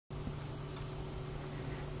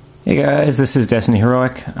Hey guys, this is Destiny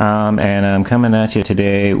Heroic, and I'm coming at you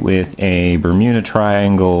today with a Bermuda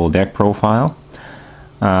Triangle deck profile.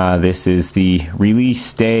 This is the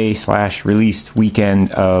release day / release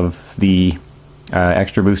weekend of the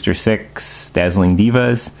Extra Booster 6 Dazzling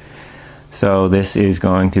Divas. So this is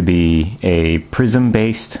going to be a PRISM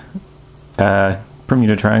based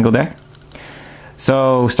Bermuda Triangle deck.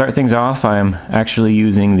 So start things off, I'm actually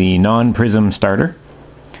using the non-PRISM starter.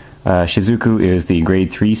 Shizuku is the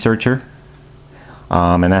grade 3 searcher,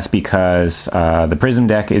 and that's because the PRISM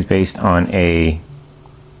deck is based on a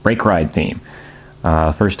brake ride theme.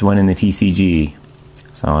 First one in the TCG,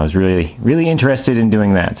 so I was really interested in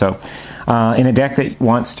doing that. So in a deck that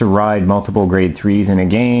wants to ride multiple grade 3s in a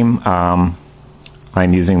game, I'm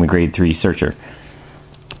using the grade 3 searcher.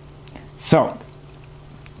 So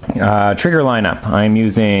trigger lineup, I'm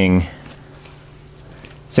using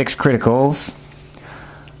 6 criticals,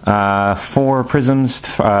 4 prisms,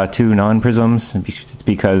 2 non-prisms,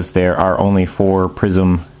 because there are only 4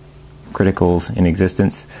 prism criticals in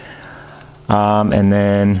existence. And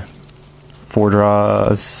then 4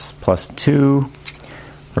 draws plus 2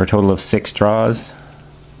 for a total of 6 draws.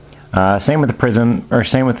 Same with the prism, or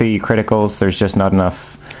same with the criticals. There's just not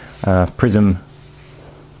enough prism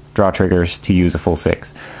draw triggers to use a full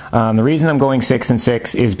 6. The reason I'm going 6 and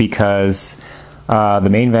 6 is because the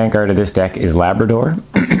main vanguard of this deck is Labrador,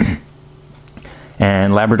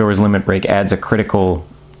 and Labrador's limit break adds a critical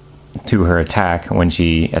to her attack when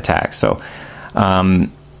she attacks. So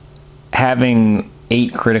having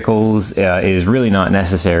 8 criticals is really not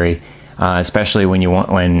necessary, especially when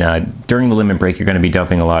during the limit break you're going to be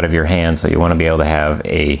dumping a lot of your hand, so you want to be able to have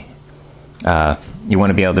you want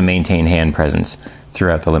to be able to maintain hand presence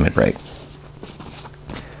throughout the limit break.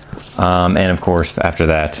 And of course, after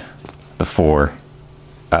that, the 4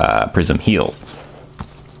 prism heals.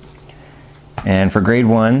 And for grade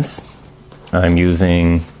 1s, I'm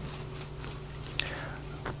using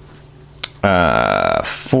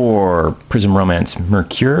 4 Prism Romance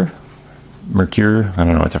Mercure, I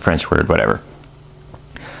don't know, it's a French word, whatever.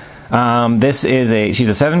 She's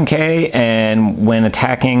a 7k, and when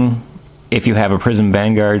attacking, if you have a Prism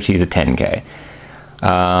Vanguard, she's a 10k.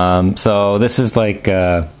 So this is like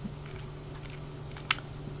for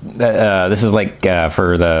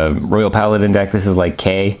the Royal Paladin deck, this is like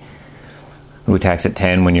K, who attacks at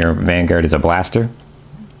 10 when your Vanguard is a blaster.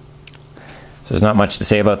 So there's not much to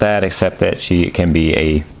say about that, except that she can be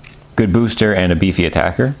a good booster and a beefy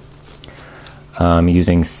attacker.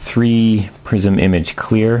 Using 3 Prism Image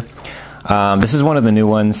Clear. This is one of the new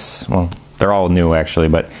ones. Well, they're all new actually,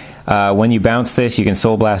 but when you bounce this, you can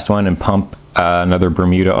Soul Blast one and pump another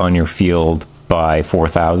Bermuda on your field by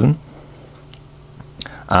 4,000.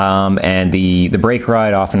 And the brake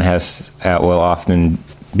ride often will often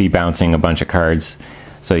be bouncing a bunch of cards,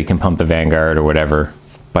 so you can pump the Vanguard or whatever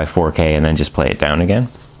by 4k and then just play it down again.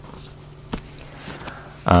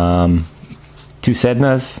 2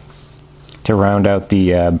 Sednas to round out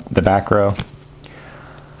the back row.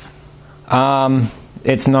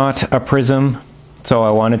 It's not a prism, so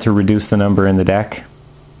I wanted to reduce the number in the deck,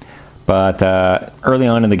 but early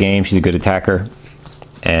on in the game she's a good attacker,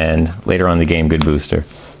 and later on in the game, good booster.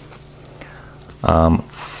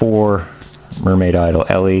 4 Mermaid Idol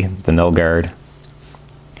Ellie, the Null Guard.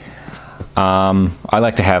 I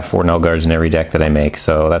like to have 4 Null Guards in every deck that I make,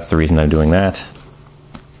 so that's the reason I'm doing that.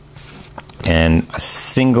 And a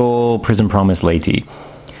single Prism Promise Lady.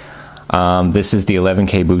 This is the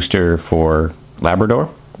 11k booster for Labrador.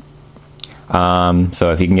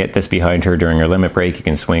 So if you can get this behind her during her limit break, you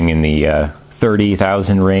can swing in the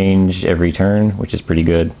 30,000 range every turn, which is pretty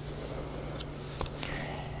good.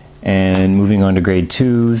 And moving on to grade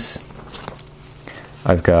 2s,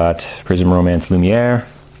 I've got Prism Romance Lumiere.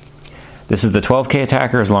 This is the 12k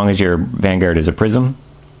attacker as long as your Vanguard is a Prism.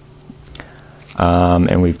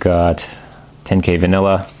 And we've got 10k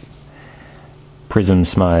Vanilla, Prism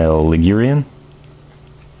Smile Ligurian,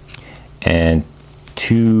 and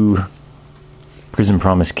 2 Prism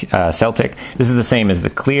Promise Celtic. This is the same as the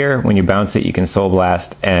clear. When you bounce it, you can Soul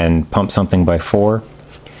Blast and pump something by 4.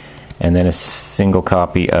 And then a single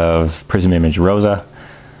copy of Prism Image Rosa.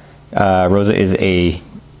 Rosa is a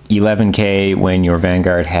 11k when your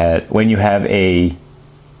Vanguard when you have a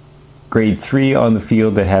grade 3 on the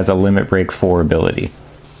field that has a limit break 4 ability.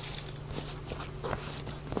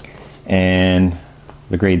 And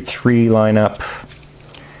the grade 3 lineup,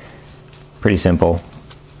 pretty simple.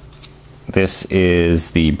 This is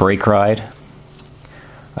the Brake Ride,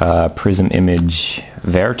 Prism Image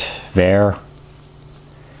Vert.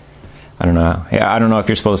 I don't know. I don't know if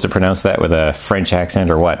you're supposed to pronounce that with a French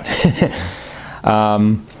accent or what.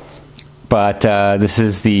 But this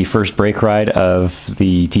is the first brake ride of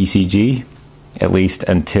the TCG, at least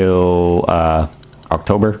until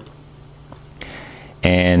October.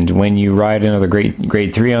 And when you ride another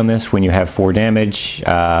grade 3 on this, when you have 4 damage,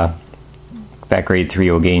 that grade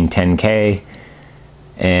 3 will gain 10k,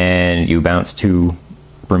 and you bounce 2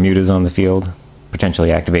 Bermudas on the field,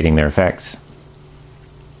 potentially activating their effects.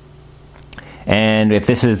 And if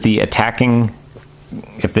this is the attacking,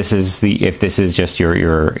 if this is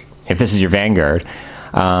your Vanguard,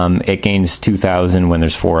 it gains 2,000 when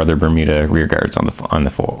there's 4 other Bermuda rearguards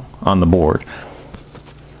on the board.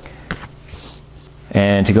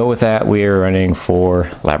 And to go with that, we are running 4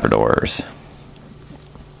 Labradors.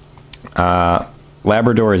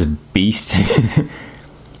 Labrador is a beast.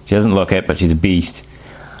 She doesn't look it, but she's a beast.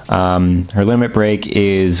 Her limit break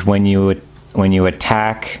is when you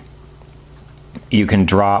attack, you can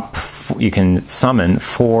summon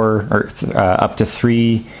 4 or up to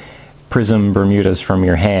 3 PRISM Bermudas from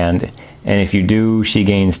your hand, and if you do, she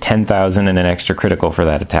gains 10,000 and an extra critical for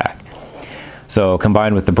that attack. So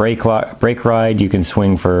combined with the brake ride, you can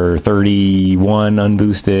swing for 31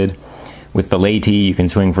 unboosted. With the Lady, you can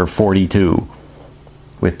swing for 42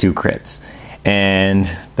 with 2 crits, and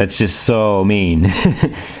that's just so mean.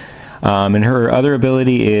 And her other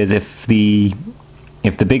ability is if the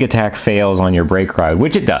big attack fails on your brake ride,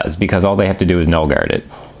 which it does because all they have to do is null guard it,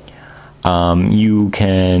 you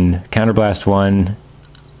can counterblast 1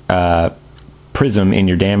 Prism in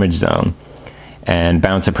your damage zone and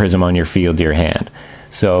bounce a Prism on your field to your hand.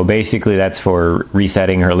 So basically that's for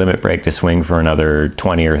resetting her limit break to swing for another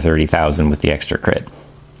 20 or 30,000 with the extra crit.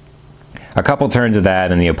 A couple turns of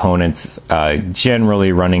that and the opponent's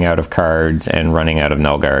generally running out of cards and running out of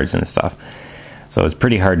null guards and stuff. So it's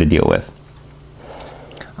pretty hard to deal with.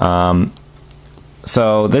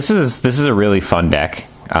 So this is a really fun deck.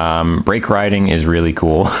 Brake riding is really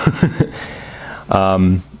cool.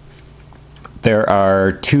 There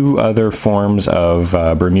are 2 other forms of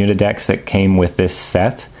Bermuda decks that came with this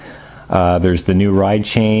set. There's the new Ride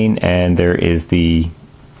Chain, and there is the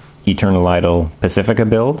Eternal Idol Pacifica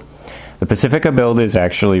build. The Pacifica build is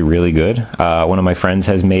actually really good. One of my friends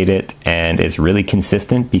has made it, and it's really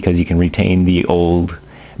consistent because you can retain the old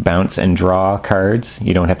bounce and draw cards.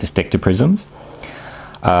 You don't have to stick to Prisms.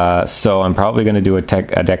 So I'm probably going to do a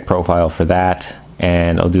deck profile for that,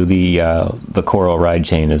 and I'll do the Coral Ride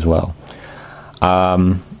Chain as well.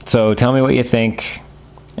 So tell me what you think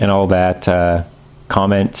and all that.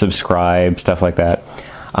 Comment, subscribe, stuff like that.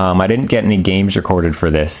 I didn't get any games recorded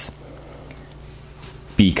for this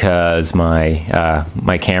because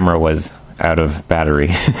my camera was out of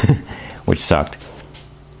battery, which sucked.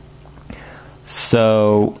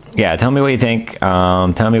 So yeah, tell me what you think.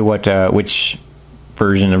 Tell me which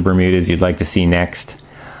version of Bermudas you'd like to see next.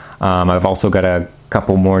 I've also got a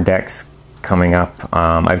couple more decks coming up.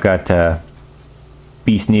 I've got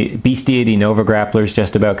Beast Deity Nova Grapplers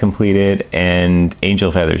just about completed, and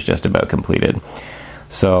Angel Feathers just about completed.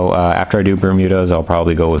 So after I do Bermudas, I'll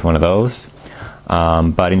probably go with one of those.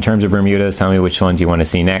 But in terms of Bermudas, tell me which ones you want to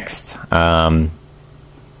see next.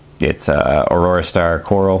 It's Aurora Star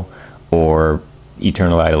Coral or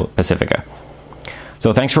Eternal Idol Pacifica.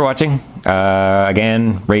 So thanks for watching.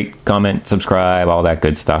 Again, rate, comment, subscribe, all that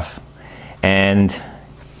good stuff. And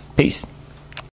peace.